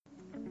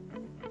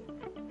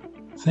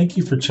Thank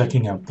you for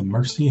checking out the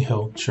Mercy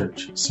Hill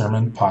Church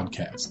Sermon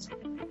Podcast.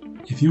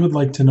 If you would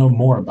like to know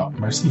more about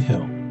Mercy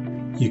Hill,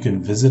 you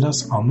can visit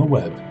us on the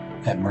web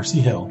at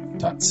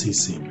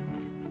mercyhill.cc.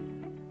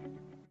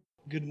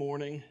 Good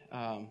morning.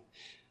 I'm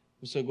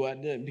so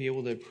glad to be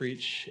able to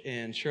preach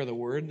and share the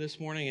word this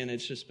morning, and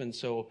it's just been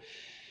so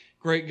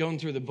great going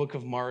through the book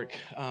of Mark.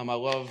 I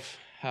love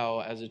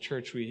how, as a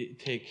church, we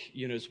take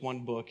as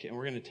one book, and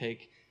we're going to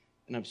take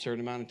an absurd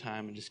amount of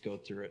time and just go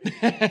through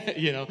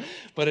it,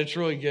 But it's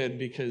really good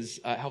because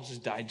it helps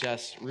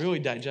us really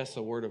digest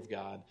the Word of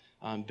God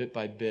bit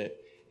by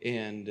bit,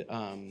 and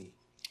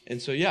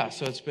so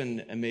it's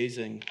been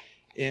amazing.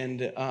 And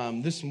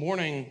this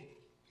morning,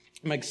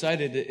 I'm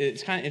excited.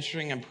 It's kind of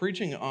interesting. I'm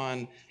preaching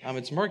on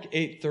it's Mark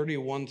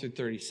 8:31 through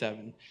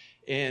 37,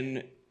 and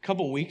a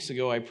couple weeks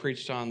ago I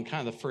preached on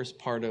kind of the first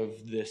part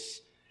of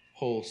this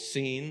whole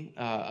scene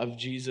of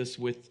Jesus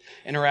with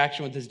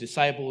interaction with his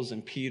disciples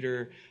and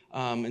Peter.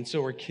 And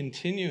so we're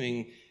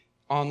continuing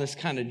on this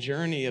kind of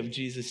journey of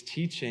Jesus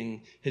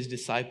teaching his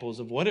disciples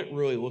of what it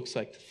really looks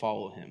like to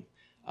follow him.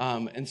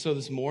 And so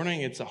this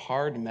morning, it's a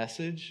hard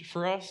message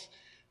for us,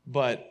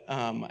 but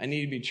I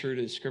need to be true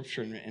to the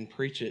scripture and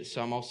preach it.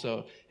 So I'm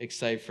also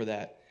excited for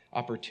that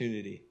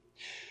opportunity.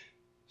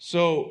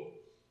 So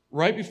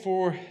right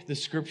before the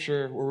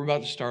scripture we're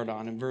about to start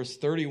on, in verse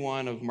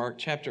 31 of Mark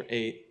chapter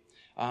 8,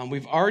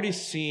 we've already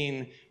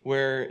seen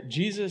where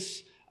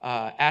Jesus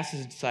asks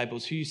his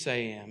disciples, "Who you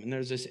say I am?" And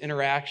there's this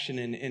interaction,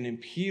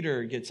 and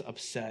Peter gets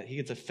upset. He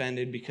gets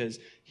offended because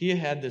he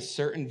had this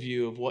certain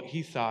view of what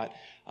he thought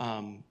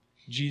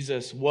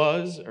Jesus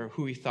was, or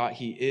who he thought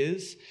he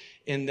is.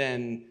 And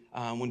then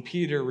when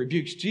Peter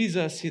rebukes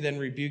Jesus, he then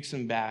rebukes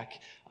him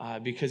back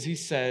because he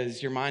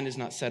says, "Your mind is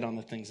not set on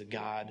the things of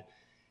God."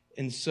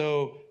 And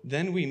so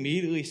then we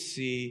immediately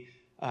see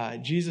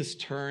Jesus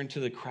turn to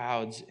the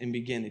crowds and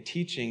begin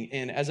teaching.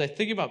 And as I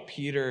think about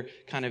Peter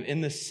kind of in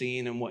the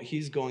scene and what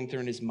he's going through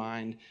in his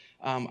mind,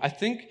 I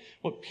think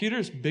what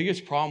Peter's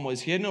biggest problem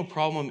was he had no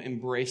problem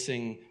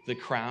embracing the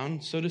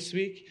crown, so to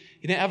speak.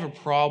 He didn't have a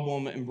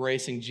problem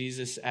embracing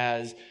Jesus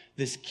as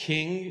this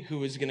king who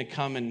was going to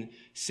come and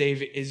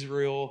save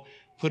Israel,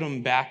 put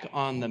them back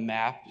on the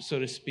map, so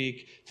to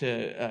speak,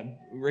 to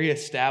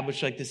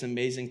reestablish like this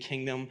amazing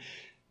kingdom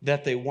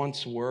that they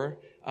once were.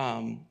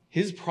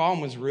 His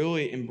problem was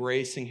really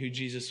embracing who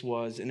Jesus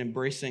was and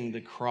embracing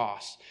the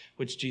cross,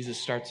 which Jesus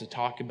starts to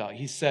talk about.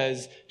 He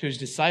says to his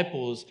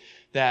disciples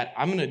that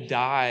I'm going to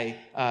die,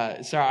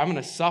 I'm going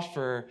to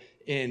suffer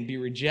and be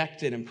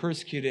rejected and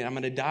persecuted. I'm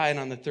going to die and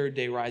on the third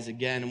day rise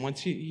again. And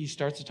once he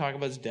starts to talk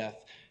about his death,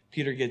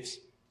 Peter gets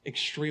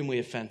extremely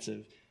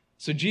offensive.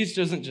 So Jesus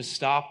doesn't just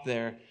stop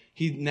there.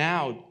 He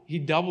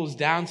doubles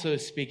down, so to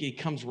speak. He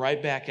comes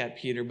right back at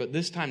Peter, but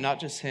this time not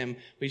just him,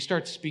 but he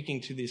starts speaking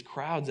to these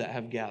crowds that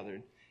have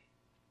gathered.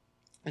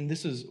 And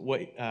this is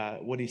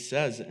what he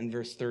says in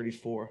verse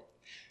 34. It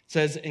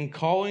says, "In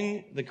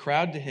calling the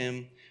crowd to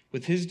him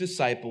with his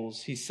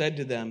disciples, he said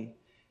to them,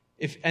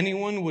 'If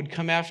anyone would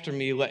come after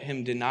me, let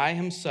him deny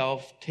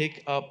himself,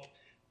 take up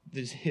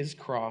his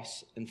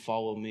cross, and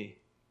follow me.'"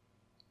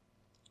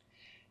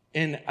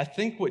 And I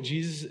think what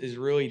Jesus is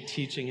really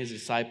teaching his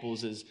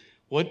disciples is,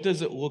 what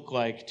does it look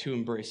like to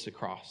embrace the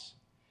cross?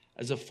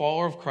 As a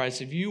follower of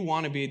Christ, if you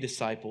want to be a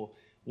disciple,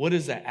 what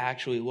does that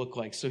actually look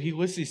like? So he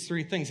lists these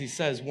three things. He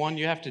says, 1,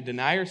 you have to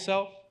deny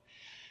yourself.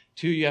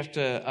 2, you have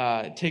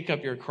to take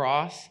up your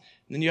cross.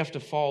 And then you have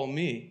to follow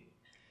me.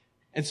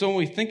 And so when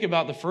we think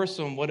about the first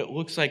one, what it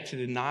looks like to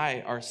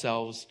deny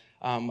ourselves,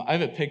 I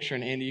have a picture,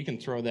 and Andy, you can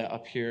throw that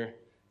up here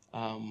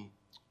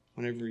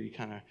whenever you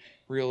kind of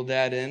reel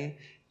that in.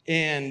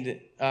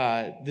 And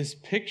this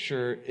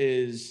picture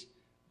is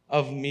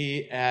of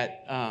me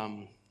at,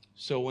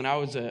 so when I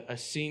was a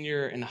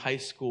senior in high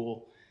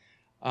school,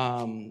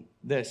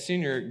 the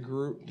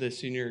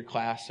senior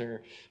class,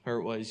 or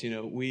it was,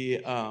 we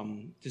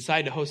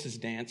decided to host this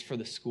dance for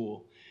the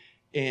school.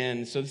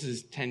 And so this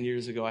is 10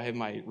 years ago. I had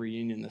my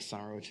reunion this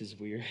summer, which is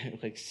weird,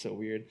 like so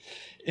weird.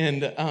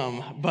 And,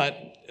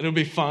 but it'll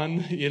be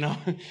fun,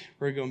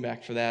 we're going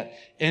back for that.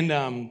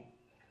 And,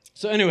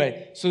 so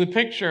anyway, so the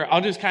picture,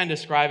 I'll just kind of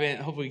describe it,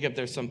 and hopefully we get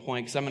there at some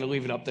point, because I'm going to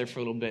leave it up there for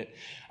a little bit.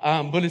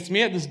 But it's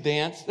me at this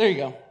dance. There you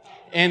go.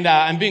 And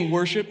I'm being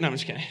worshiped. No, I'm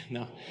just kidding.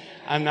 No,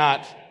 I'm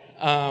not.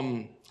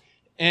 And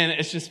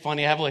it's just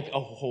funny. I have like a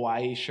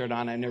Hawaii shirt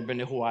on. I've never been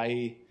to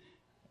Hawaii.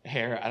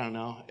 Hair, I don't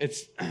know.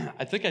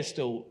 I think I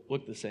still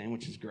look the same,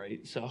 which is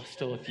great. So I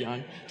still look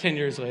young 10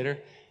 years later.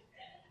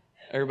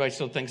 Everybody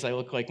still thinks I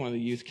look like one of the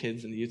youth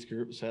kids in the youth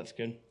group, so that's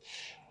good.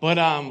 But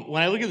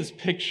when I look at this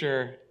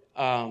picture,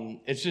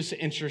 it's just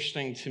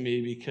interesting to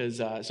me because,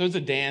 so it's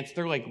a dance.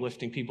 They're like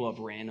lifting people up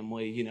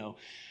randomly,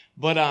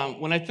 But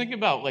when I think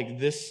about like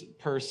this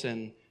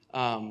person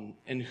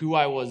and who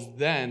I was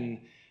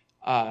then,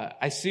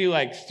 I see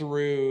like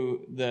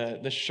through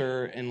the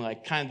shirt and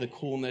like kind of the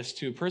coolness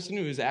to a person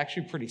who is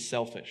actually pretty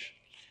selfish.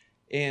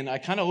 And I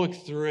kind of look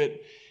through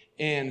it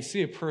and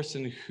see a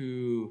person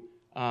who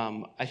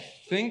I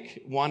think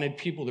wanted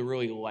people to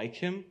really like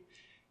him.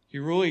 He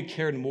really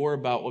cared more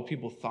about what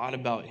people thought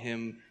about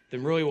him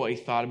than really what he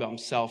thought about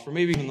himself, or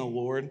maybe even the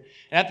Lord.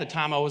 At the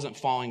time, I wasn't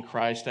following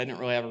Christ. I didn't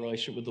really have a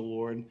relationship with the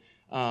Lord.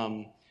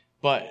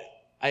 But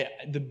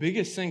the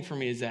biggest thing for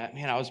me is that,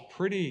 man, I was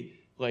pretty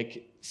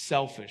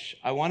selfish.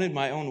 I wanted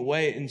my own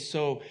way. And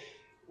so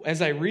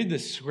as I read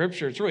this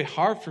scripture, it's really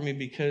hard for me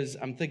because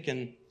I'm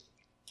thinking,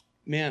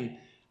 man,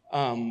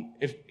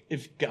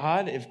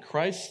 if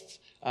Christ's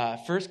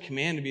first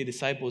command to be a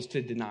disciple is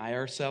to deny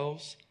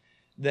ourselves,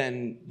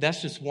 then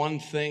that's just one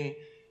thing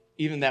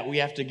even that we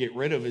have to get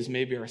rid of, is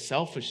maybe our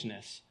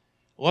selfishness.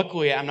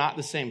 Luckily, I'm not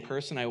the same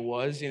person I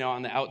was.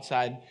 On the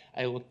outside,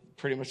 I look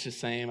pretty much the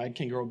same. I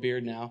can grow a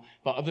beard now.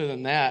 But other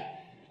than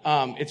that,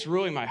 it's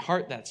really my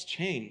heart that's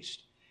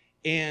changed.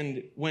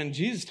 And when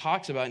Jesus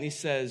talks about it, and he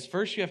says,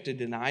 first you have to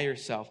deny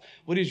yourself,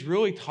 what he's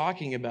really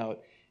talking about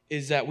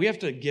is that we have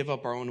to give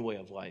up our own way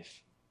of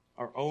life,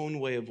 our own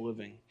way of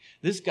living.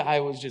 This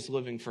guy was just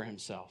living for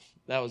himself.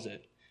 That was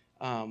it.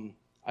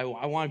 I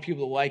wanted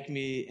people to like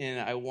me, and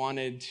I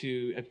wanted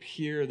to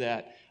appear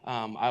that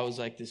I was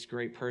like this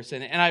great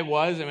person. And I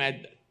was.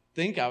 I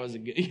think I was a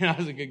good, I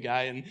was a good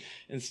guy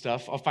and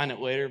stuff. I'll find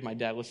out later if my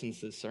dad listens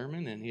to this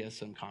sermon and he has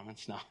some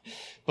comments now.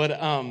 But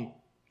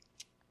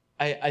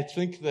I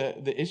think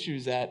the issue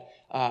is that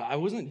I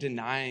wasn't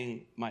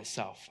denying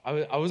myself.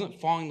 I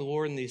wasn't following the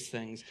Lord in these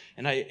things,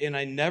 and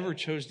I never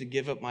chose to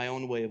give up my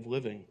own way of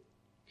living.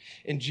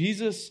 And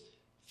Jesus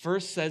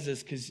first says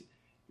this because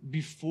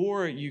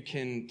before you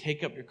can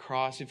take up your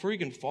cross, before you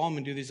can follow him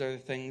and do these other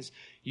things,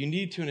 you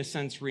need to, in a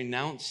sense,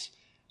 renounce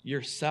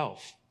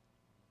yourself.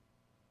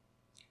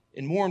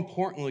 And more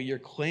importantly, your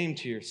claim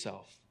to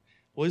yourself.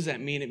 What does that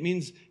mean? It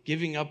means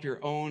giving up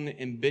your own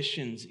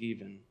ambitions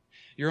even,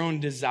 your own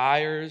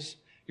desires,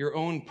 your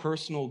own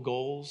personal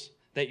goals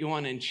that you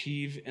want to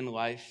achieve in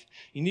life.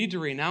 You need to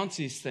renounce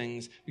these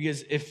things,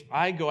 because if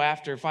I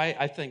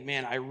think,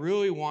 man, I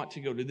really want to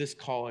go to this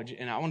college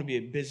and I want to be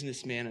a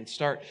businessman and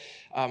start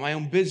my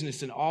own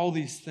business and all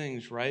these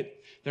things, right?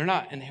 They're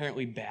not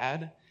inherently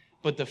bad,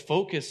 but the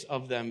focus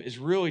of them is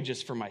really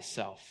just for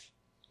myself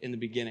in the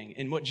beginning.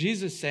 And what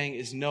Jesus is saying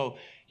is, no,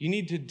 you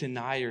need to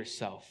deny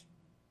yourself.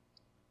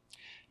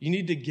 You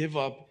need to give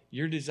up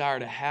your desire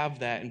to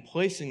have that and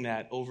placing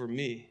that over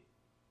me.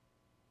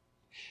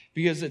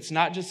 Because it's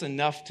not just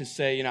enough to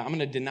say, I'm going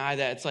to deny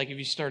that. It's like if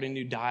you start a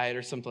new diet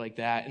or something like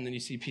that, and then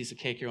you see a piece of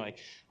cake, you're like,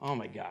 oh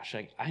my gosh,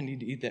 I need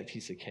to eat that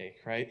piece of cake,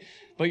 right?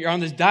 But you're on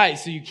this diet,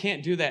 so you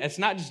can't do that. It's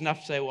not just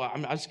enough to say, well,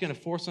 I'm just going to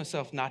force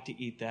myself not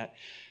to eat that.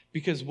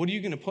 Because what are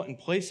you going to put in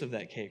place of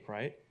that cake,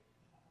 right?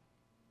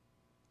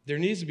 There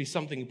needs to be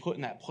something put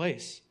in that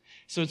place.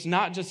 So it's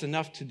not just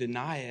enough to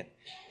deny it.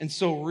 And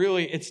so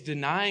really, it's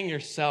denying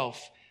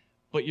yourself,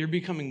 but you're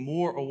becoming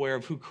more aware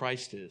of who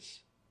Christ is.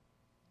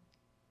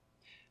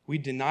 We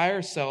deny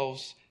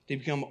ourselves to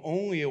become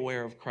only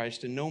aware of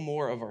Christ and no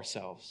more of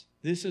ourselves.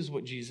 This is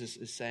what Jesus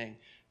is saying,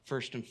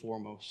 first and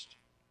foremost.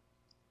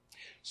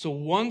 So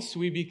once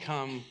we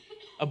become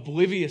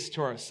oblivious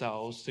to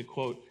ourselves, to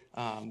quote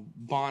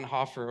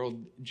Bonhoeffer,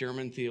 old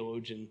German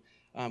theologian,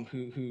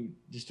 who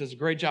just does a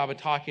great job of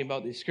talking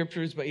about these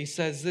scriptures, but he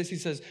says this, he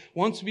says,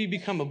 once we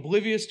become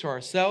oblivious to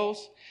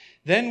ourselves,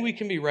 then we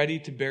can be ready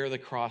to bear the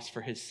cross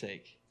for his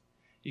sake.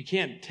 You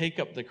can't take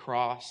up the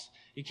cross.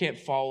 You can't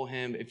follow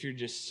him if you're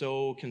just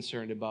so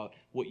concerned about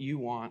what you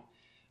want,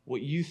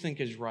 what you think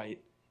is right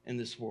in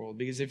this world.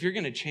 Because if you're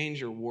going to change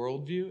your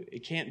worldview,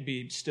 it can't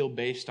be still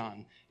based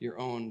on your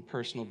own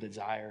personal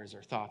desires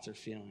or thoughts or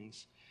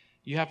feelings.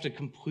 You have to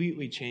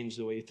completely change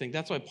the way you think.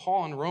 That's why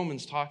Paul in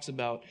Romans talks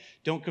about,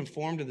 don't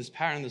conform to this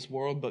pattern of this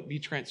world, but be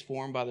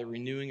transformed by the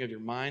renewing of your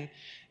mind.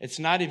 It's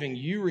not even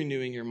you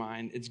renewing your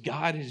mind. It's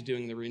God who's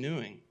doing the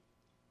renewing.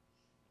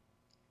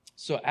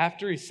 So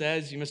after he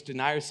says you must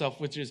deny yourself,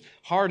 which is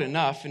hard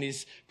enough, and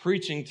he's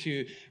preaching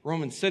to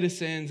Roman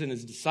citizens and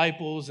his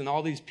disciples and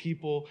all these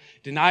people,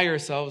 deny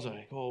yourselves.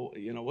 Like, oh,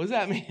 what does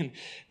that mean?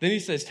 Then he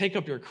says, take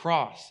up your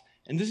cross.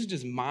 And this is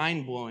just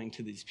mind-blowing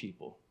to these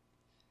people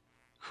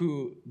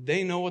who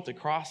they know what the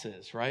cross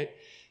is, right?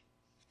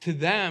 To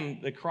them,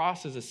 the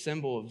cross is a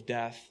symbol of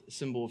death, a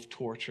symbol of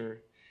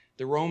torture.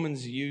 The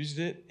Romans used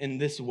it in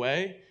this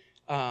way.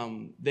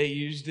 They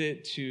used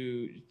it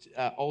to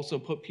also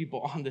put people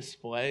on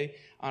display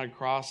on a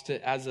cross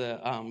as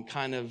a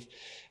kind of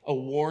a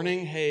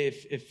warning. Hey,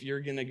 if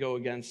you're going to go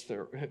against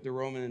the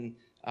Roman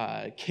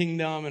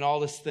kingdom and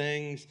all these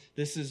things,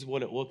 this is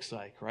what it looks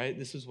like, right?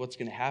 This is what's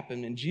going to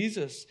happen. And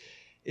Jesus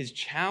is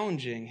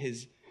challenging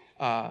his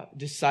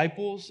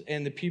disciples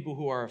and the people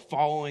who are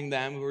following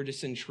them, who are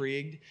just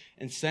intrigued,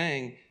 and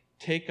saying,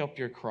 take up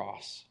your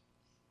cross.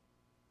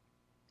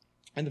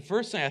 And the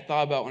first thing I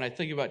thought about when I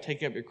think about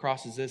taking up your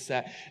cross is this,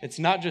 that it's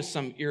not just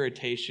some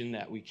irritation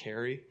that we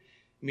carry,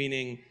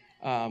 meaning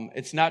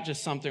it's not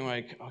just something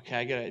like, okay,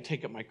 I got to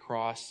take up my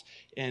cross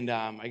and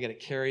I got to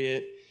carry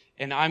it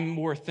And I'm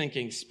more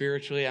thinking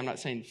spiritually. I'm not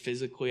saying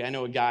physically. I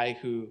know a guy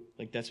who,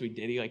 that's what he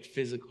did. He,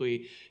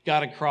 physically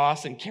got a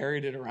cross and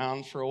carried it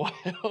around for a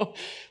while,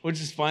 which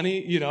is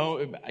funny,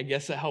 I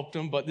guess it helped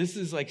him. But this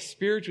is,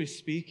 spiritually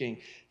speaking,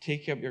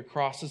 taking up your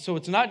cross. And so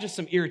it's not just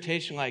some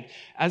irritation,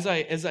 as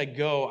I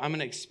go, I'm going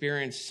to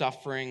experience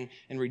suffering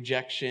and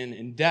rejection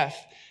and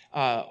death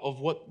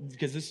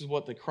because this is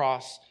what the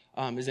cross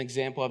is an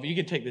example of. You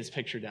can take this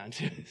picture down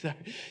too. Sorry.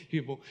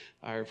 People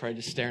are probably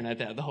just staring at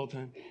that the whole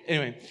time.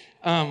 Anyway,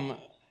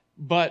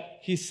 but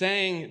he's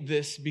saying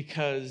this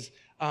because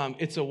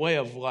it's a way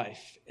of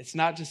life. It's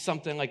not just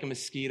something like a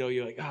mosquito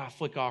you're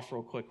flick off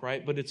real quick,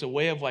 right? But it's a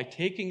way of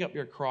taking up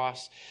your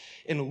cross.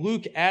 And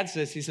Luke adds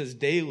this, he says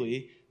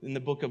daily in the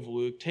book of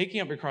Luke,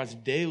 taking up your cross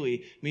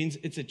daily means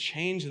it's a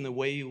change in the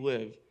way you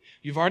live.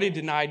 You've already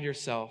denied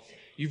yourself.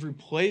 You've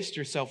replaced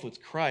yourself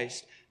with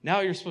Christ.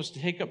 Now you're supposed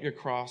to take up your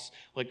cross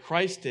like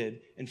Christ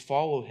did and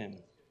follow him.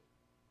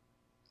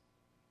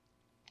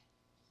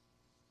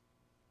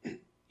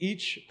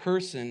 Each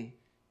person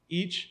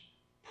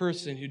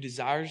who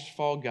desires to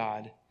follow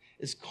God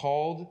is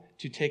called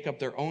to take up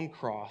their own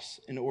cross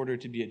in order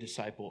to be a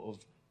disciple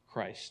of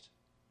Christ.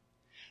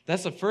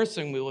 That's the first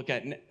thing we look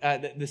at.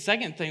 The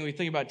second thing we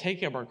think about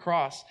taking up our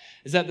cross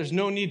is that there's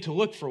no need to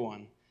look for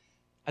one.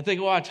 I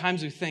think a lot of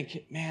times we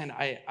think, man,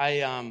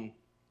 I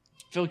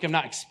feel like I'm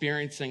not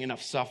experiencing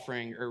enough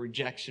suffering or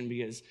rejection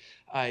because,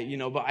 but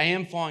I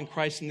am following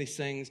Christ in these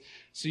things.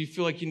 So you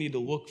feel like you need to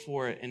look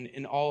for it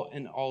in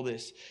all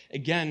this.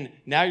 Again,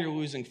 now you're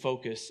losing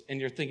focus and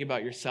you're thinking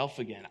about yourself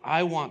again.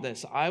 I want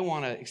this. I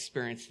want to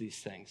experience these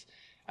things.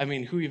 I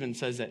mean, who even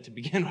says that to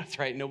begin with,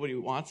 right? Nobody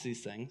wants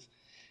these things.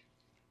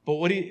 But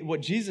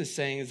what Jesus is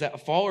saying is that a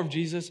follower of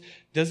Jesus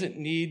doesn't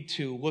need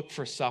to look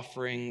for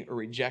suffering or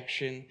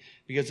rejection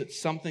because it's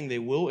something they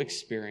will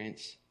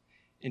experience.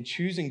 And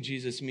choosing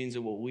Jesus means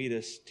it will lead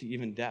us to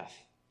even death.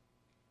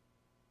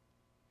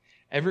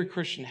 Every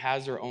Christian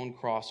has their own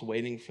cross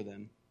waiting for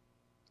them.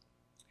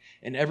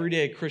 And every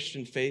day a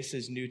Christian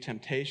faces new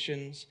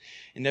temptations,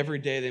 and every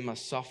day they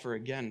must suffer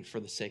again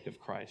for the sake of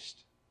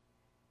Christ.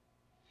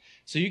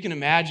 So you can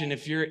imagine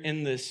if you're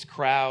in this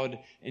crowd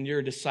and you're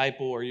a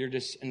disciple or you're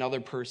just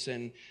another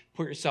person,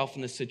 put yourself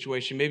in this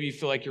situation. Maybe you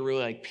feel like you're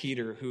really like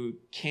Peter, who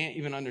can't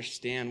even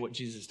understand what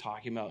Jesus is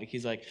talking about.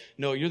 He's like,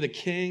 no, you're the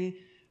king.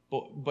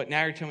 But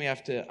now you're telling me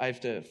I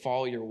have to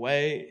follow your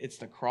way. It's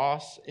the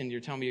cross, and you're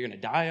telling me you're going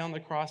to die on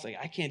the cross.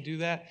 I can't do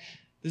that.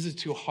 This is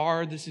too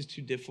hard. This is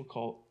too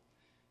difficult.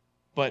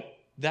 But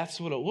that's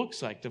what it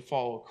looks like to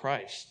follow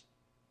Christ.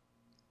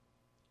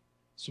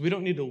 So we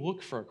don't need to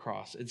look for a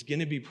cross. It's going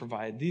to be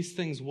provided. These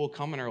things will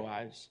come in our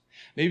lives.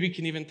 Maybe you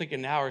can even think of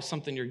now or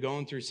something you're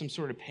going through, some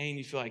sort of pain.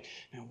 You feel like,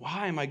 man,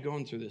 why am I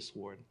going through this,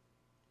 Lord?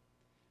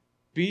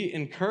 Be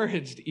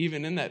encouraged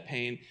even in that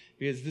pain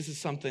because this is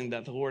something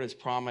that the Lord has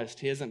promised.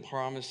 He hasn't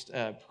promised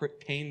a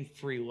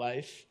pain-free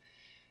life.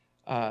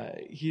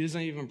 He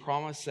doesn't even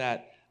promise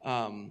that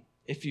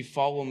if you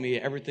follow me,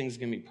 everything's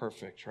going to be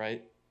perfect,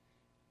 right?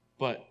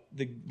 But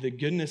the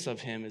goodness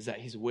of him is that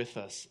he's with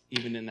us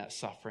even in that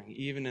suffering,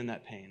 even in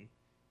that pain.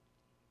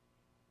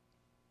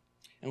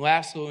 And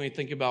lastly, when we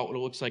think about what it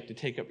looks like to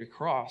take up your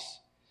cross,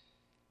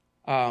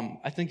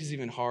 I think is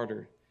even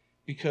harder.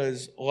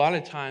 Because a lot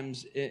of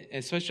times,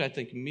 especially I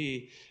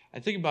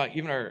think about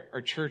even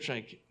our church,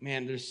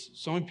 man, there's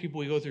so many people,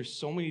 we go through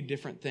so many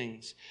different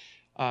things.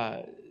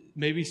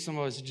 Maybe some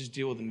of us just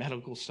deal with the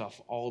medical stuff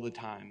all the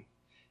time.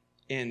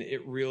 And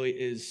it really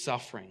is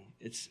suffering.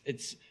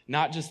 It's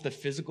not just the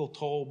physical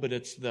toll, but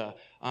it's the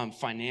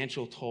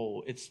financial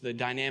toll. It's the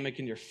dynamic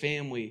in your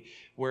family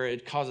where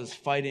it causes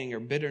fighting or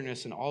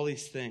bitterness and all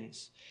these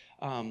things.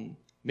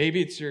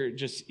 Maybe it's you're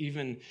just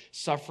even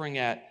suffering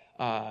at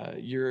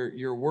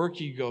your work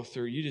you go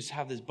through. You just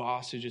have this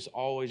boss who's just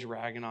always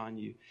ragging on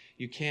you.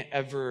 You can't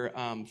ever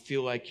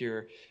feel like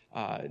you're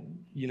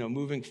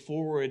moving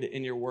forward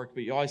in your work,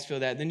 but you always feel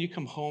that. Then you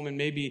come home and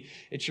maybe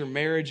it's your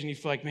marriage and you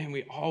feel like, man,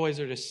 we always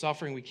are just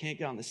suffering. We can't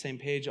get on the same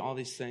page, all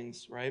these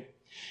things, right?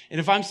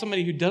 And if I'm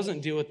somebody who doesn't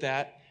deal with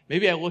that,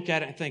 maybe I look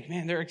at it and think,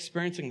 man, they're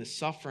experiencing the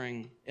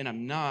suffering and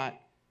I'm not.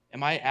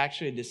 Am I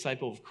actually a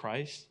disciple of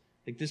Christ?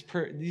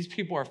 These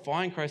people are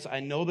following Christ. I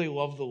know they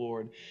love the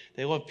Lord.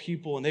 They love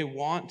people, and they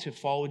want to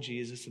follow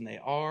Jesus, and they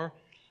are.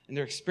 And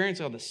they're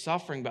experiencing all the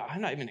suffering, but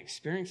I'm not even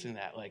experiencing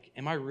that.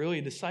 Am I really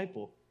a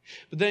disciple?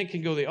 But then it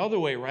can go the other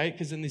way, right?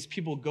 Because then these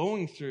people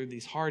going through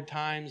these hard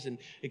times and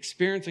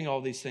experiencing all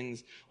these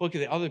things look at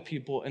the other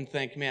people and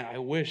think, man, I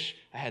wish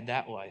I had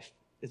that life.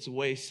 It's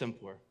way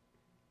simpler.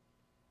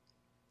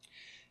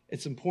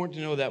 It's important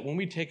to know that when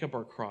we take up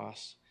our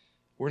cross,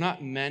 we're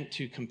not meant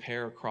to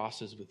compare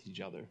crosses with each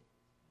other.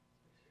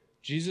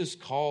 Jesus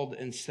called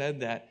and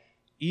said that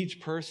each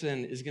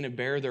person is going to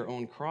bear their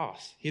own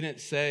cross. He didn't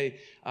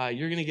say,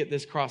 you're going to get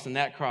this cross and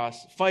that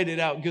cross. Fight it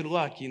out. Good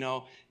luck,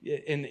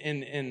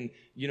 and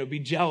be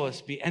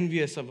jealous, be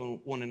envious of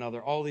one another,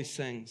 all these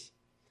things.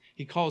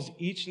 He calls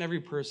each and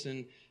every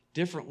person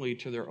differently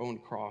to their own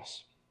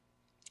cross.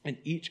 And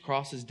each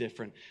cross is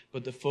different,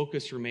 but the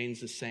focus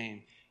remains the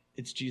same.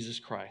 It's Jesus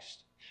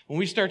Christ. when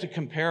we start to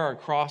compare our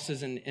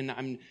crosses, and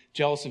I'm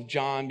jealous of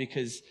John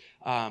because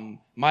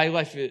my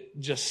life, it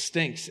just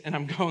stinks, and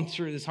I'm going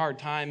through this hard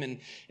time in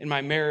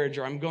my marriage,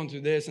 or I'm going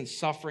through this and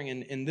suffering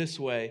in this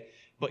way,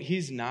 but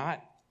he's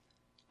not,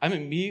 I'm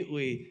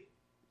immediately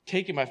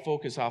taking my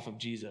focus off of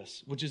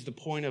Jesus, which is the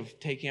point of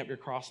taking up your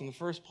cross in the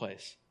first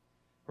place,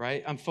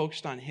 right? I'm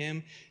focused on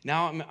him.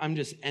 Now I'm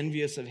just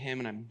envious of him,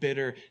 and I'm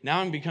bitter. Now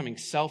I'm becoming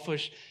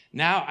selfish.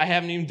 Now I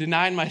haven't even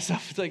denied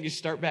myself. It's like you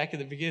start back at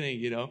the beginning,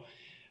 you know?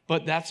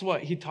 But that's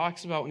what he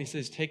talks about when he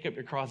says, take up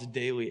your cross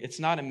daily. It's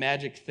not a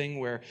magic thing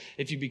where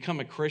if you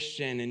become a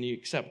Christian and you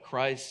accept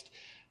Christ,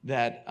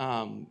 that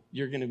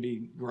you're going to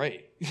be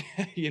great,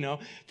 you know,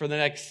 for the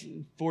next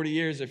 40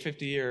 years or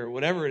 50 years or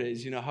whatever it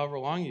is, you know, however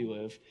long you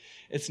live.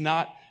 It's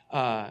not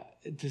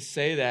to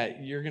say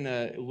that you're going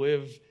to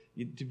live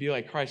to be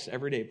like Christ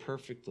every day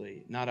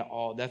perfectly, not at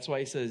all. That's why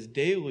he says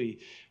daily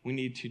we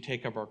need to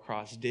take up our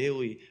cross.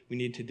 Daily we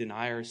need to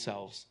deny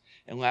ourselves.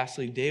 And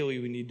lastly, daily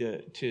we need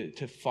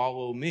to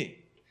follow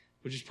me,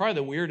 which is probably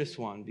the weirdest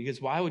one, because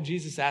why would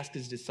Jesus ask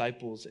his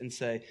disciples and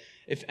say,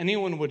 if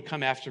anyone would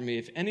come after me,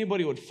 if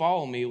anybody would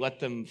follow me, let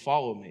them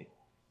follow me?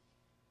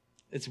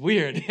 It's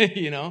weird,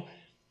 you know?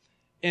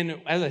 And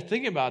as I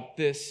think about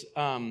this,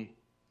 I'm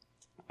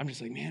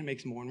just like, man, it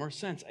makes more and more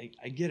sense.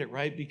 I get it,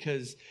 right?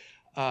 Because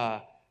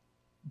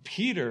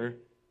Peter,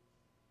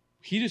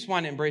 he just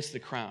wanted to embrace the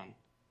crown.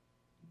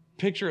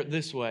 Picture it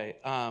this way.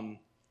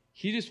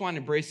 He just wanted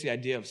to embrace the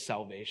idea of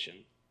salvation.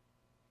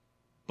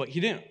 But he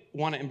didn't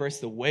want to embrace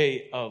the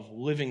way of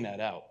living that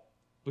out,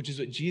 which is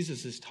what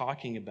Jesus is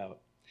talking about.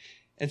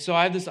 And so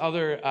I have this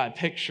other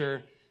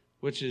picture,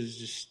 which is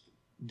just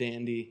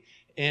dandy.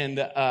 And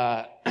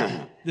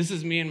this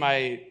is me and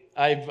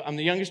I'm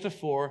the youngest of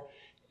four,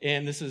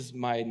 and this is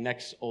my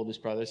next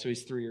oldest brother, so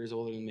he's 3 years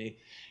older than me.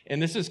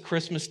 And this is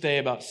Christmas Day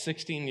about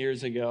 16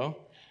 years ago.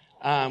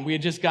 We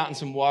had just gotten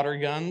some water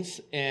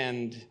guns,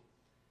 and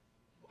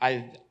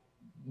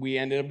we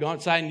ended up going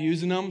outside and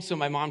using them, so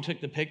my mom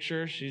took the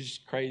picture. She's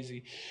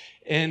crazy.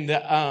 And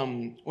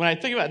when I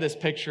think about this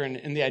picture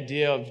and the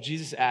idea of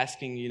Jesus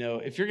asking, you know,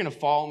 if you're going to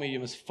follow me, you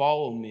must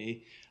follow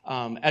me.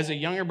 As a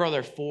younger brother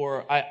of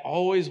four, I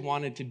always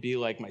wanted to be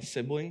like my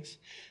siblings.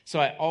 So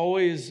I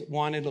always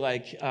wanted,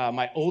 like,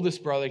 my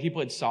oldest brother, he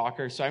played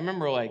soccer. So I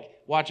remember, like,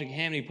 watching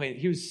him.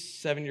 He was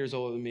 7 years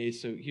older than me,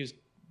 so he was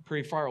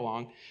pretty far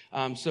along.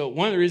 So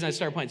one of the reasons I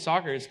started playing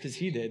soccer is because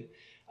he did.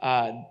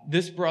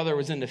 This brother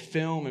was into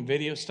film and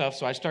video stuff,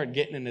 so I started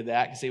getting into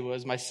that because he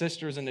was. My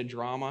sister was into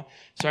drama.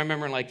 So I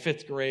remember in like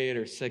 5th grade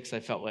or 6th, I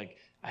felt like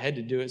I had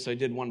to do it. So I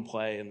did one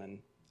play and then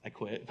I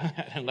quit.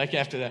 And like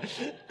after that,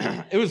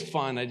 it was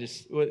fun.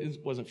 It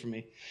wasn't for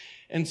me.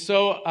 And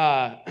so,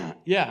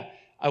 yeah,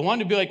 I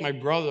wanted to be like my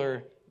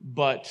brother,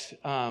 but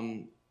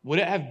would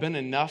it have been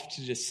enough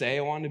to just say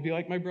I wanted to be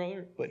like my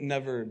brother, but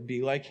never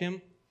be like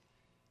him?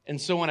 And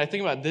so when I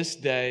think about this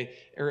day,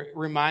 it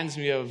reminds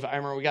me of, I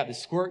remember we got the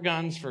squirt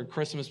guns for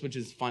Christmas, which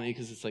is funny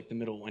because it's like the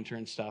middle of winter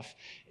and stuff.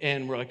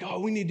 And we're like, oh,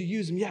 we need to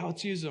use them. Yeah,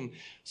 let's use them.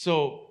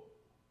 So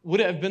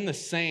would it have been the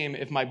same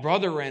if my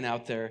brother ran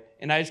out there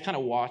and I just kind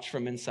of watched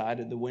from inside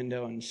of the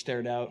window and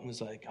stared out and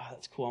was like, oh,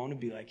 that's cool. I want to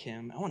be like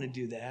him. I want to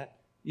do that.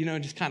 You know,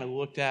 just kind of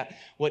looked at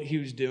what he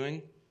was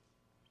doing.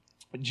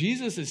 But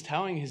Jesus is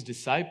telling his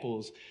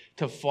disciples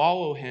to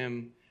follow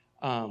him,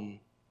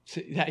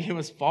 that you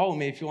must follow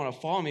me if you want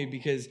to follow me,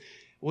 because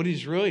what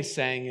he's really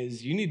saying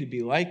is you need to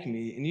be like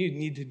me and you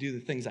need to do the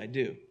things I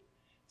do.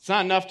 It's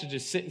not enough to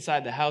just sit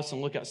inside the house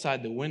and look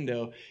outside the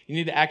window. You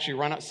need to actually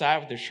run outside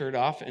with your shirt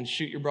off and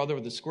shoot your brother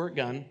with a squirt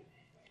gun,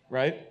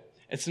 right?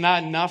 It's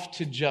not enough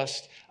to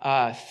just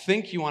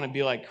think you want to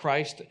be like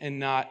Christ and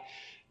not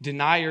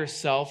deny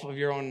yourself of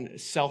your own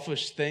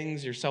selfish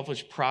things, your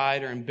selfish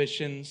pride or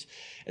ambitions.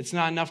 It's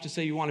not enough to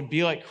say you want to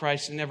be like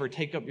Christ and never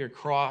take up your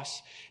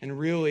cross and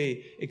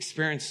really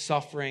experience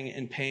suffering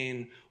and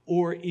pain,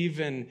 or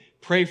even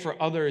pray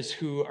for others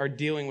who are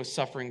dealing with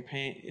suffering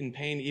and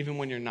pain even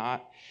when you're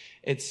not.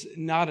 It's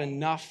not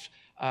enough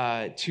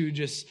to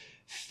just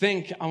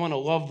think, I want to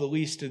love the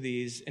least of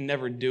these and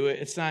never do it.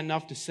 It's not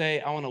enough to say,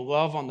 I want to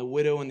love on the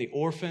widow and the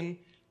orphan.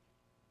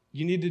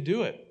 You need to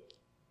do it.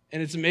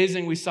 And it's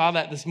amazing, we saw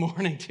that this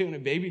morning too in a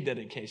baby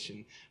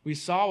dedication. We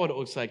saw what it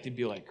looks like to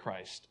be like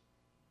Christ.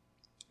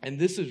 And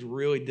this is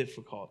really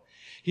difficult.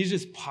 He's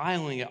just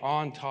piling it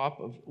on top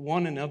of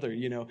one another,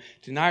 you know.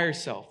 Deny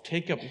yourself,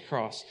 take up your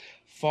cross,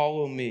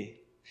 follow me.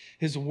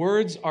 His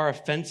words are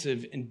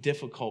offensive and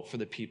difficult for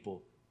the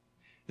people.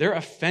 They're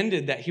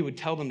offended that he would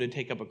tell them to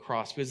take up a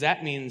cross, because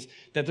that means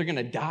that they're going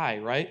to die,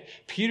 right?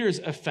 Peter's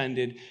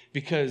offended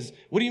because,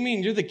 what do you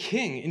mean? You're the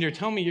king, and you're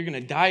telling me you're going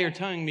to die. You're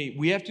telling me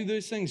we have to do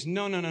those things?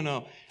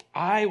 No.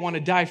 I want to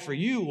die for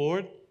you,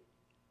 Lord.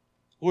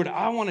 Lord,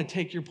 I want to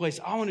take your place.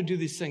 I want to do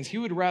these things. He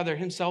would rather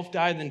himself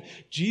die than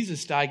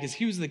Jesus die, because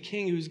he was the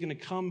king who was going to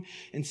come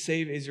and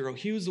save Israel.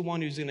 He was the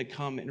one who's going to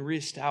come and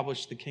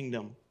reestablish the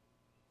kingdom.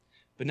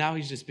 But now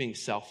he's just being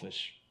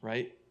selfish,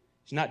 right?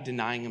 He's not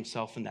denying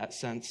himself in that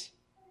sense.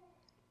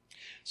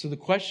 So the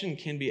question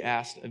can be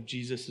asked of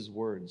Jesus'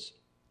 words.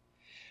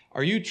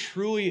 Are you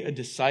truly a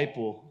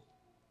disciple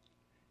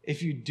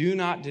if you do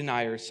not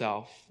deny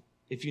yourself,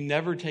 if you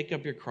never take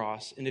up your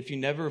cross, and if you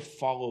never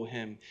follow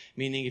him,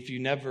 meaning if you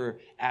never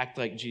act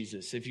like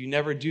Jesus, if you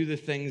never do the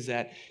things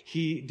that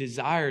he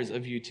desires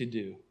of you to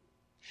do,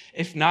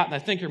 if not, and I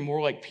think you're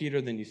more like Peter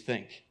than you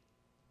think,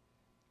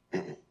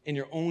 and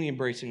you're only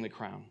embracing the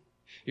crown.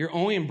 You're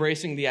only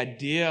embracing the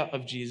idea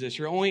of Jesus.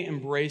 You're only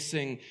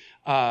embracing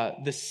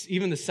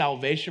even the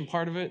salvation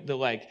part of it, the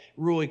like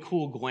really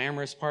cool,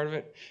 glamorous part of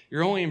it.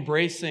 You're only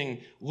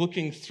embracing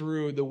looking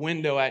through the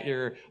window at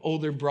your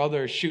older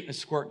brother shooting a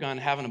squirt gun,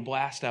 having a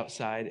blast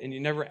outside, and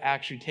you're never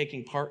actually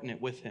taking part in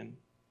it with him.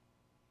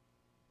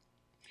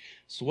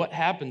 So what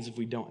happens if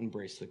we don't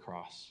embrace the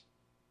cross?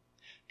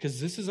 Because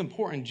this is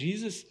important.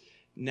 Jesus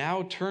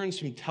now turns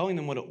from telling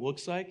them what it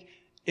looks like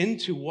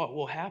into what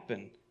will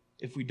happen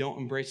if we don't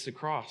embrace the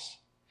cross.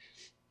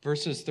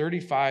 Verses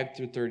 35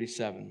 through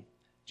 37,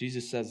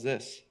 Jesus says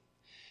this,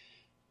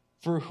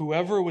 "For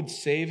whoever would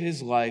save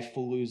his life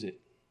will lose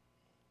it.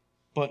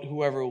 But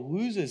whoever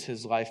loses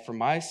his life for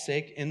my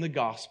sake in the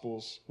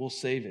Gospels will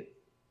save it.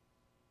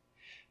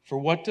 For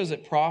what does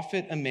it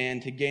profit a man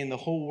to gain the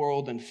whole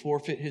world and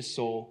forfeit his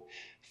soul?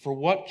 For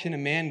what can a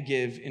man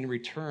give in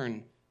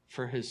return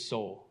for his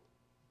soul?"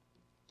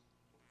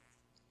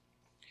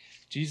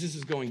 Jesus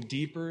is going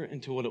deeper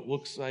into what it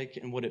looks like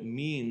and what it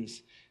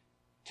means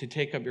to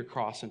take up your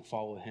cross and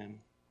follow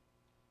him.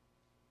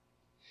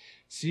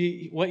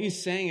 See, what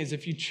he's saying is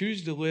if you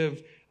choose to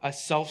live a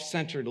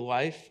self-centered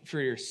life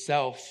for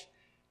yourself,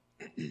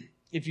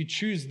 if you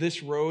choose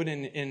this road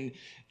and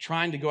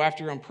trying to go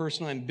after your own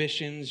personal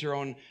ambitions, your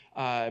own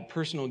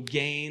personal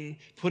gain,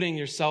 putting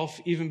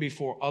yourself even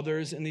before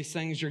others in these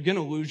things, you're going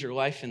to lose your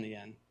life in the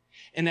end.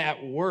 And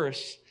at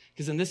worst,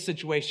 because in this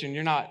situation,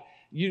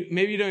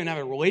 maybe you don't even have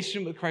a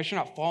relationship with Christ, you're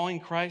not following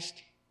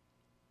Christ.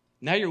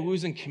 Now you're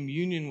losing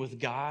communion with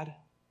God.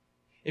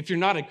 If you're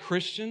not a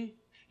Christian,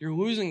 you're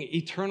losing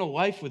eternal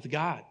life with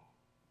God,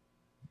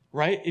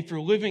 right? If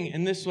you're living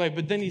in this way.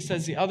 But then he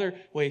says the other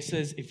way, he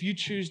says, if you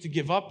choose to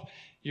give up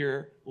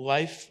your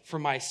life for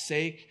my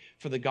sake,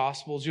 for the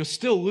Gospels, you'll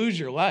still lose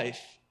your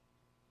life,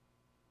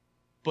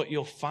 but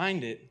you'll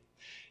find it.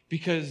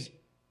 Because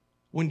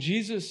when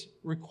Jesus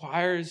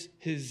requires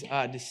his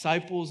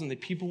disciples and the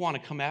people who want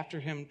to come after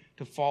him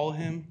to follow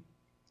him,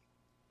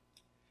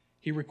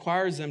 he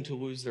requires them to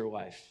lose their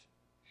life.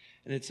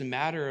 And it's a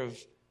matter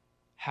of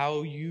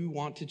how you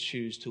want to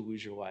choose to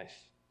lose your life.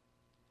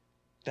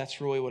 That's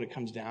really what it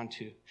comes down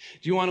to. Do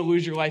you want to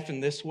lose your life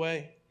in this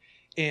way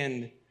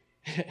and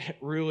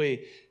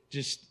really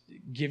just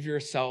give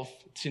yourself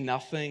to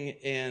nothing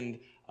and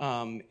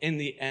in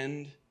the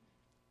end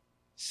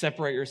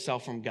separate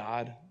yourself from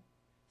God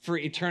for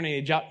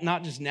eternity,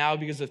 not just now,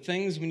 because the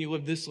things when you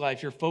live this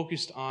life, you're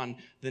focused on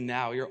the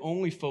now. You're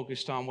only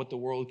focused on what the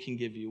world can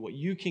give you, what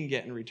you can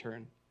get in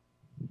return.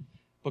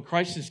 But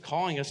Christ is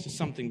calling us to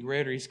something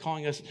greater. He's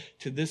calling us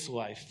to this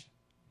life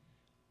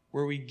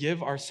where we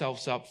give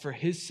ourselves up for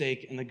his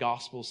sake and the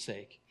gospel's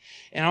sake.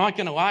 And I'm not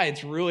going to lie,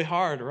 it's really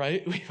hard,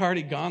 right? We've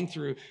already gone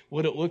through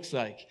what it looks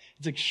like.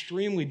 It's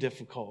extremely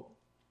difficult.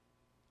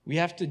 We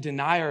have to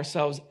deny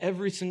ourselves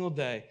every single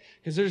day,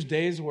 because there's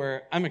days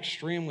where I'm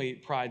extremely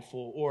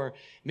prideful, or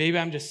maybe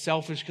I'm just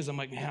selfish because I'm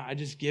like, man, I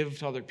just give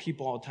to other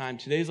people all the time.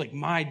 Today's like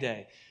my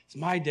day. It's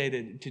my day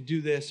to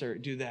do this or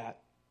do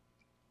that.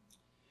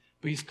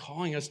 But he's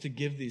calling us to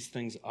give these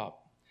things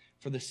up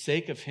for the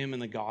sake of him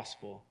and the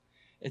gospel.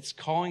 It's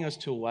calling us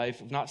to a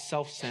life of not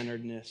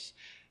self-centeredness,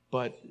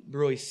 but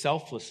really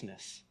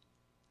selflessness.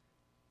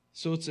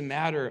 So it's a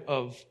matter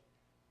of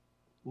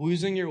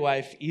losing your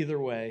life either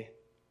way,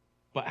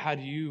 but how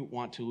do you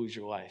want to lose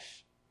your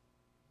life?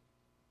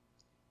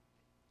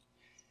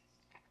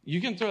 You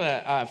can throw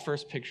that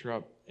first picture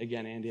up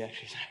again, Andy.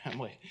 Actually, I'm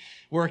like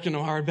working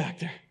hard back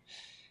there.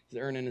 He's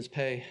earning his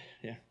pay.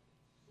 Yeah.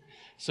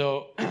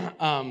 So,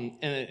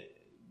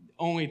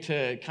 only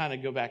to kind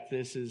of go back to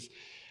this is,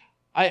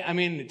 I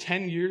mean,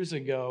 10 years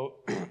ago,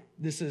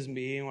 this is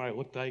me and what I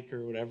looked like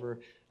or whatever.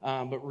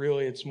 But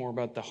really, it's more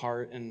about the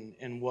heart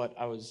and what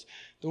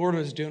the Lord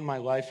was doing in my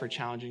life or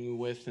challenging me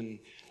with. And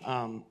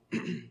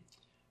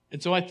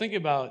so I think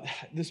about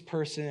this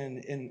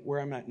person and where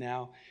I'm at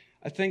now.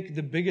 I think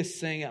the biggest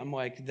thing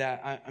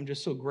I'm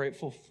just so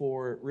grateful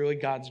for, really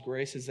God's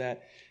grace, is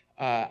that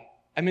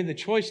I made the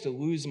choice to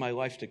lose my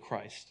life to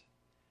Christ.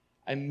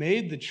 I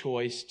made the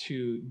choice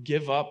to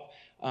give up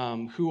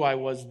who I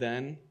was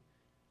then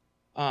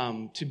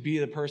to be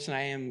the person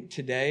I am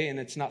today. And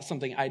it's not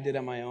something I did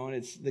on my own.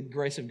 It's the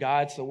grace of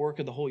God. It's the work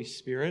of the Holy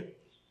Spirit.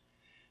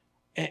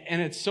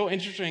 And it's so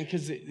interesting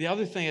because the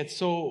other thing that's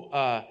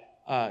so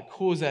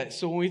cool is that,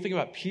 so when we think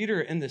about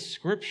Peter in the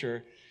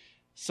scripture,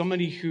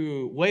 somebody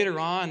who later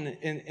on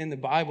in the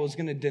Bible is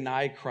going to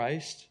deny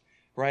Christ,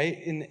 right?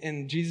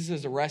 And Jesus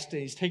is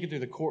arrested. He's taken through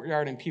the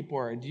courtyard and people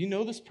are, do you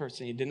know this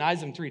person? He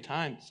denies him 3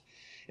 times.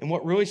 And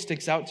what really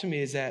sticks out to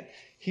me is that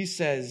he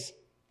says,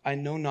 I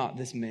know not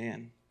this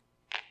man.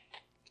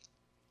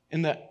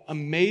 And the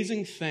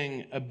amazing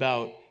thing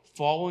about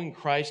following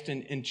Christ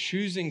and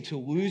choosing to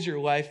lose your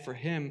life for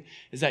him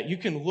is that you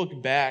can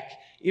look back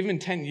even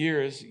 10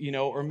 years,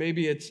 or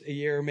maybe it's a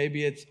year,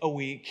 maybe it's a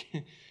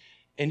week,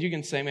 and you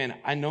can say, man,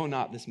 I know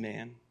not this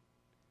man.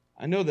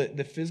 I know that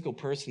the physical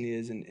person he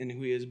is and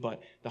who he is,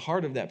 but the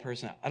heart of that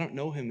person, I don't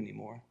know him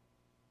anymore.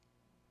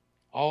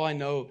 All I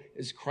know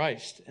is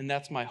Christ, and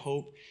that's my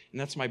hope, and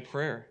that's my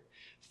prayer.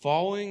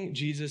 Following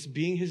Jesus,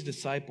 being his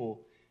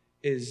disciple,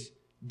 is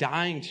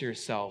dying to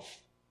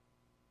yourself,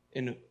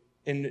 and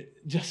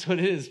just what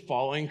it is,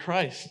 following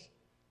Christ.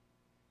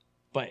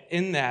 But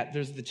in that,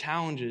 there's the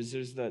challenges,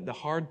 there's the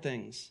hard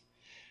things.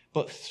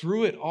 But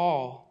through it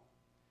all,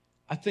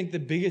 I think the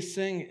biggest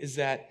thing is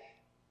that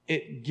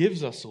it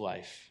gives us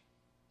life.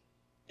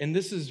 And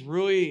this is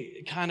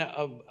really kind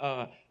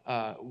of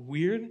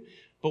weird,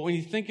 but when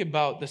you think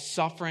about the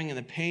suffering and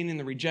the pain and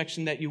the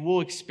rejection that you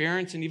will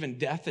experience and even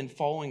death in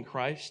following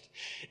Christ,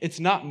 it's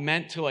not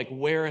meant to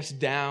wear us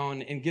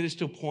down and get us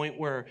to a point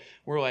where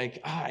we're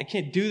like, I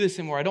can't do this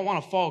anymore. I don't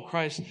want to follow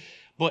Christ.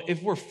 But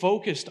if we're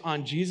focused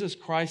on Jesus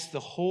Christ the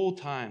whole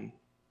time,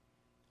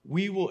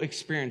 we will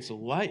experience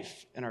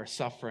life in our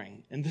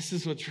suffering. And this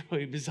is what's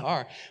really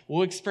bizarre.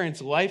 We'll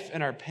experience life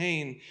in our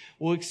pain.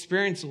 We'll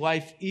experience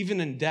life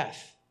even in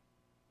death.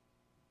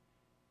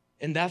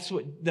 And that's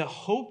what the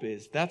hope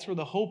is. That's where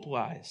the hope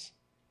lies.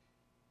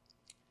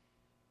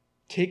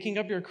 Taking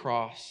up your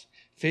cross,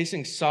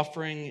 facing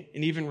suffering,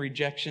 and even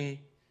rejection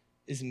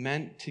is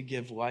meant to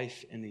give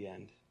life in the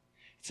end.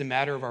 It's a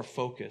matter of our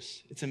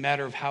focus. It's a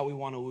matter of how we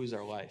want to lose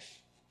our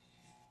life.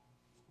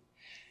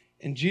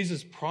 And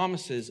Jesus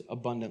promises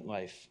abundant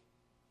life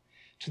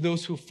to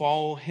those who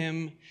follow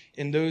him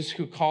and those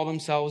who call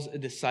themselves a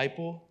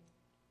disciple.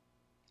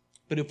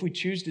 But if we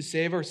choose to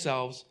save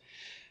ourselves,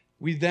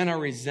 we then are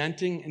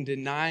resenting and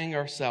denying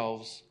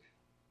ourselves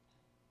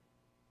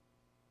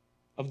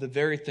of the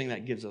very thing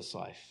that gives us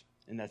life,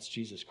 and that's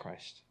Jesus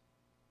Christ,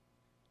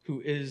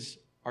 who is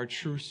our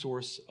true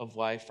source of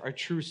life, our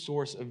true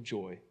source of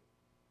joy.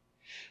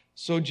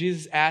 So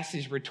Jesus asks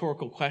these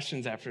rhetorical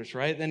questions after this,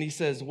 right? Then he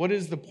says, what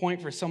is the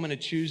point for someone to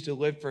choose to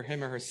live for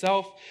him or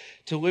herself,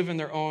 to live in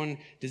their own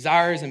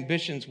desires,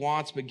 ambitions,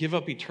 wants, but give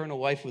up eternal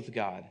life with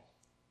God?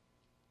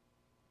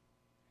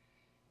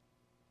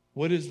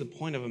 What is the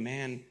point of a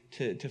man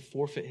to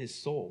forfeit his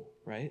soul,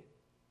 right?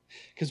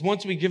 Because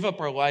once we give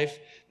up our life,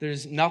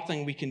 there's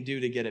nothing we can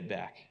do to get it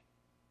back.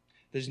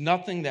 There's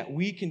nothing that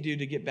we can do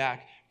to get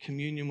back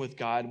communion with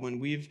God when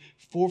we've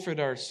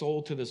forfeited our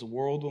soul to this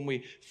world, when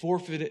we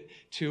forfeit it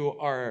to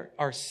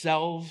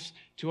ourselves,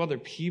 to other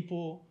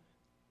people.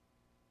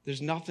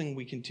 There's nothing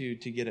we can do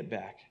to get it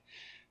back.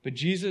 But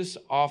Jesus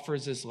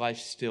offers this life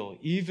still,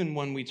 even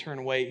when we turn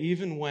away,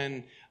 even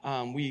when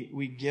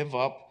we give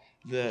up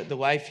the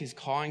life he's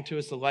calling to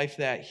us, the life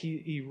that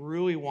he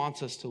really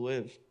wants us to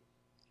live.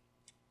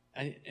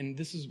 And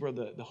this is where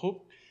the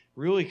hope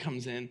really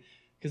comes in,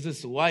 because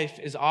this life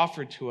is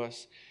offered to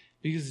us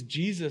because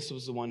Jesus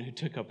was the one who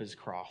took up his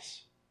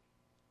cross.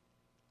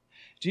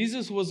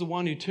 Jesus was the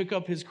one who took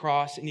up his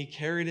cross and he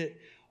carried it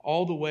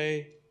all the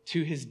way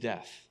to his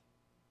death,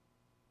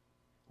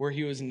 where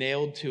he was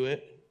nailed to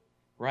it,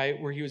 right?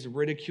 Where he was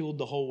ridiculed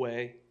the whole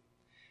way,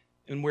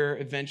 and where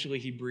eventually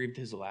he breathed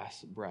his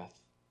last breath.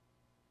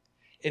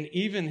 And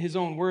even his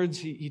own words,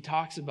 he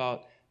talks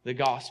about the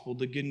gospel,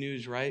 the good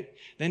news, right?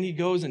 Then he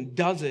goes and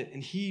does it,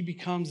 and he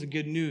becomes the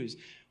good news.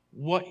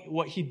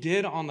 What he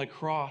did on the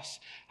cross,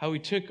 how he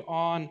took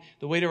on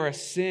the weight of our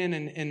sin,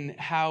 and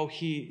how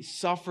he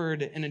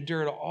suffered and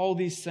endured all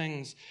these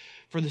things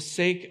for the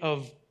sake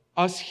of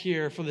us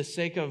here, for the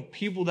sake of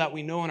people that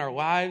we know in our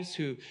lives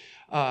who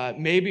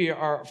maybe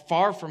are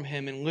far from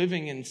him and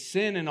living in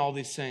sin and all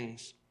these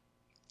things.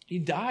 He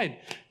died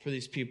for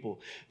these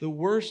people. The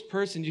worst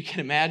person you can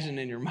imagine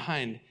in your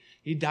mind,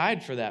 he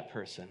died for that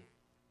person.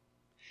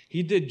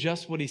 He did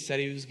just what he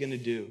said he was going to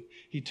do.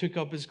 He took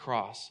up his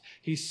cross.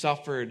 He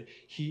suffered.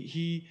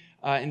 He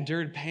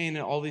endured pain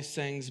and all these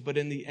things. But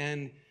in the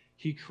end,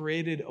 he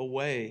created a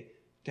way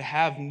to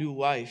have new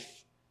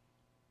life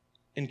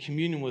in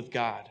communion with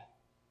God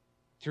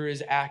through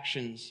his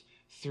actions,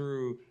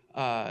 through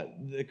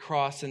the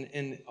cross,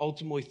 and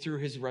ultimately through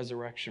his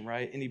resurrection,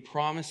 right? And he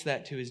promised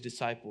that to his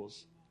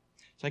disciples.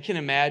 So I can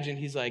imagine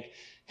he's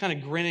kind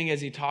of grinning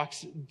as he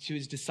talks to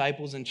his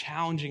disciples and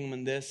challenging them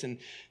in this, and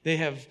they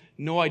have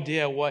no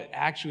idea what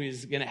actually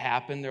is going to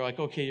happen. They're like,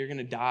 okay, you're going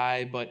to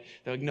die, but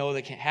they're like, no,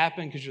 that can't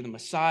happen because you're the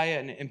Messiah.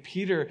 And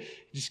Peter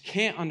just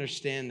can't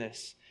understand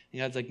this. And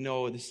God's like,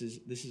 no, this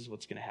is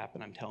what's going to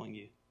happen, I'm telling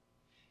you.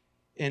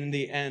 In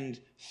the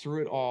end,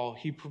 through it all,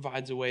 he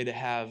provides a way to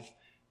have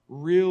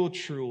real,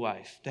 true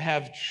life, to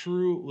have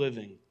true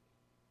living.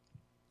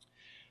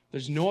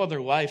 There's no other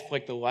life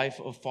like the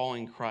life of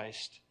following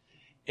Christ.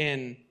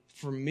 And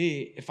for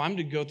me, if I'm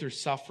to go through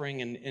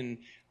suffering and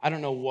I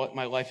don't know what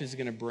my life is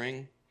going to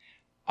bring,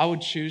 I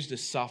would choose to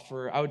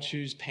suffer. I would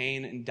choose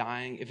pain and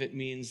dying if it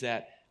means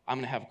that I'm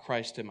going to have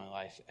Christ in my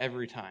life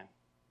every time.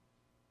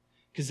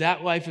 Because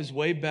that life is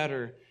way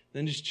better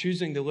than just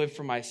choosing to live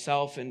for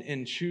myself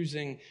and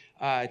choosing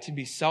to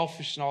be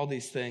selfish and all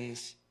these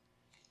things.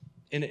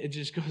 And it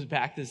just goes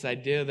back to this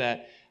idea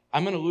that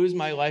I'm going to lose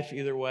my life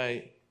either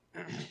way.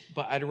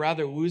 but I'd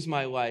rather lose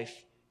my life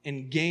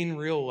and gain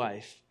real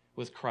life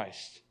with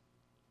Christ.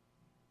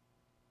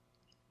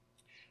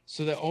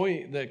 So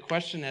the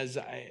question as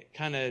I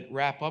kind of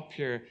wrap up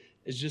here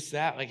is just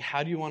that, like,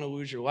 how do you want to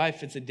lose your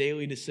life? It's a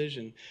daily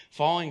decision.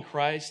 Following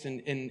Christ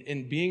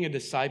and being a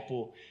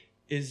disciple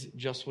is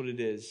just what it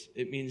is.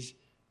 It means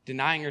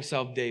denying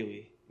yourself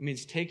daily. It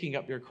means taking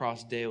up your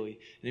cross daily.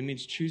 And it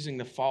means choosing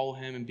to follow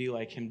him and be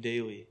like him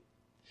daily.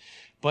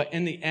 But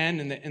in the end,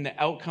 and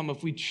the outcome,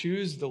 if we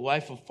choose the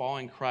life of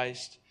following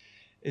Christ,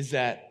 is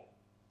that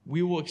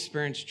we will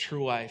experience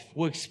true life.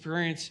 We'll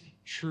experience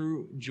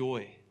true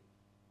joy.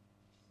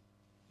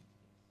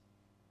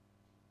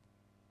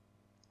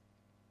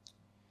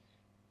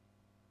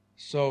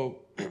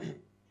 So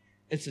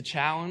it's a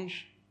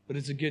challenge, but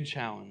it's a good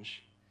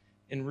challenge.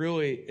 And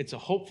really, it's a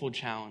hopeful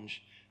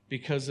challenge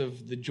because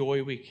of the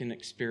joy we can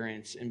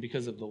experience and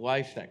because of the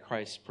life that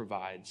Christ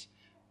provides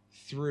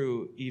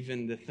through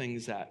even the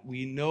things that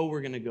we know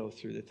we're going to go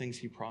through, the things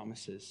he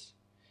promises.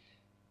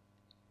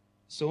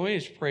 So let me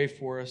just pray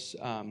for us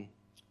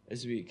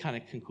as we kind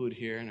of conclude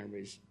here, and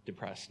everybody's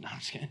depressed. No, I'm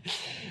just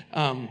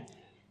kidding.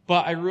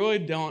 But I really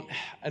don't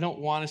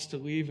want us to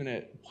leave in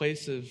a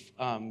place of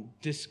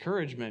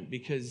discouragement,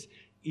 because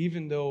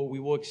even though we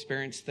will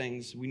experience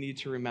things, we need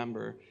to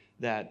remember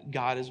that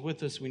God is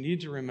with us. We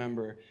need to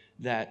remember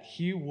that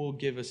he will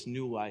give us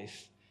new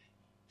life.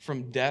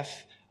 From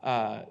death,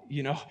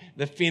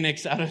 the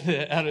phoenix out of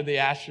the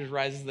ashes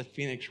rises the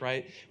phoenix,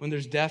 right? When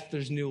there's death,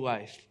 there's new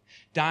life.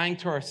 Dying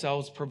to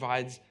ourselves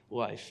provides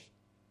life.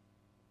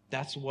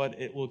 That's what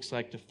it looks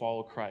like to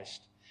follow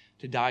Christ,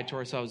 to die to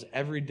ourselves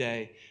every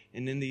day,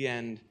 and in the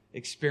end,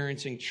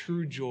 experiencing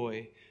true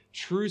joy,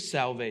 true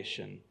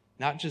salvation,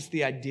 not just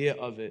the idea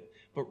of it,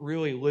 but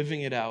really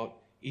living it out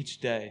each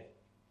day.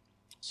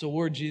 So,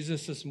 Lord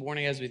Jesus, this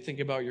morning, as we think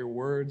about your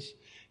words,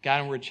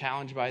 God, and we're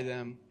challenged by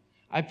them,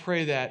 I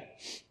pray that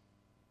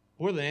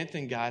more than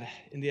anything, God,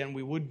 in the end,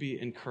 we would be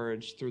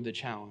encouraged through the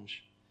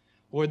challenge.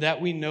 Lord,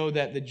 that we know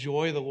that the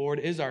joy of the Lord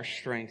is our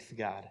strength,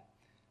 God.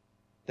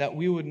 That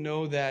we would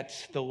know that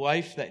the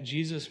life that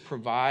Jesus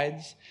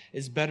provides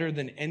is better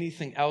than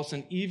anything else.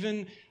 And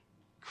even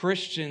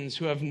Christians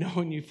who have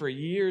known you for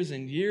years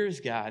and years,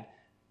 God,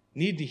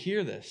 need to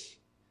hear this.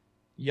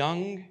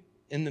 Young,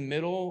 in the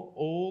middle,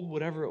 old,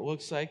 whatever it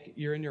looks like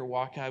you're in your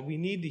walk, God, we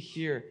need to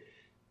hear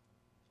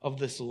of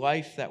this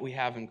life that we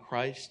have in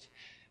Christ.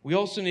 We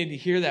also need to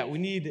hear that we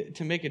need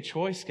to make a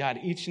choice, God,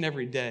 each and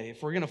every day.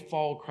 If we're going to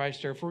follow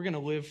Christ, or if we're going to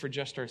live for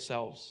just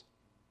ourselves.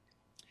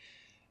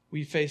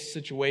 We face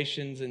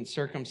situations and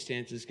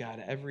circumstances,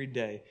 God, every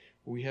day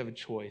where we have a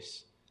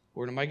choice.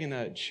 Lord, am I going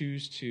to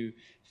choose to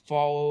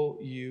follow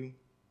you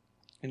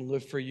and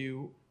live for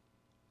you?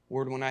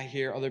 Lord, when I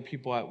hear other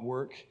people at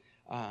work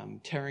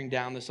tearing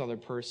down this other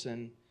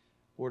person,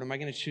 Lord, am I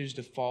going to choose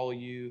to follow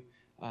you?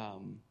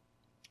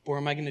 Or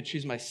am I going to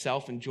choose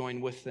myself and join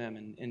with them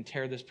and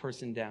tear this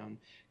person down,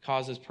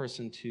 cause this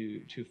person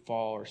to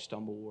fall or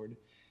stumble, Lord?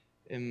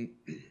 And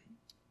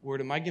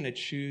Lord, am I going to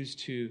choose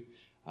to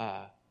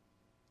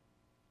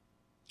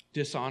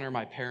dishonor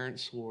my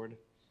parents, Lord?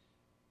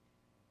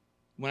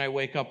 When I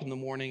wake up in the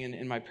morning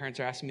and my parents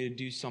are asking me to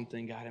do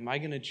something, God, am I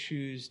going to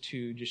choose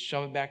to just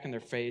shove it back in their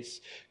face,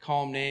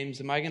 call them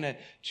names? Am I going to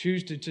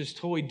choose to just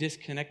totally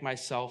disconnect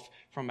myself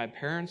from my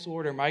parents,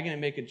 Lord? Or am I going to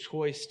make a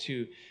choice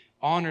to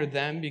honor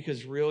them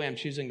because really I'm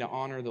choosing to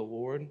honor the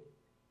Lord?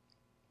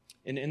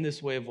 And in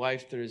this way of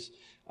life,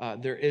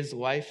 there is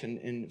life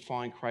in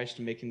following Christ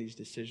and making these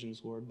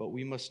decisions, Lord. But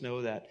we must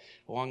know that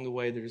along the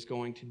way there's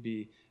going to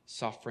be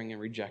suffering and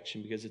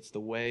rejection, because it's the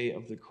way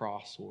of the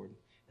cross, Lord.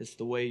 It's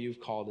the way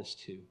you've called us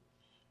to.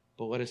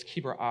 But let us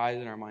keep our eyes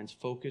and our minds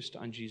focused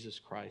on Jesus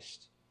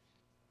Christ.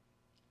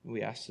 And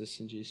we ask this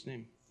in Jesus'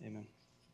 name. Amen.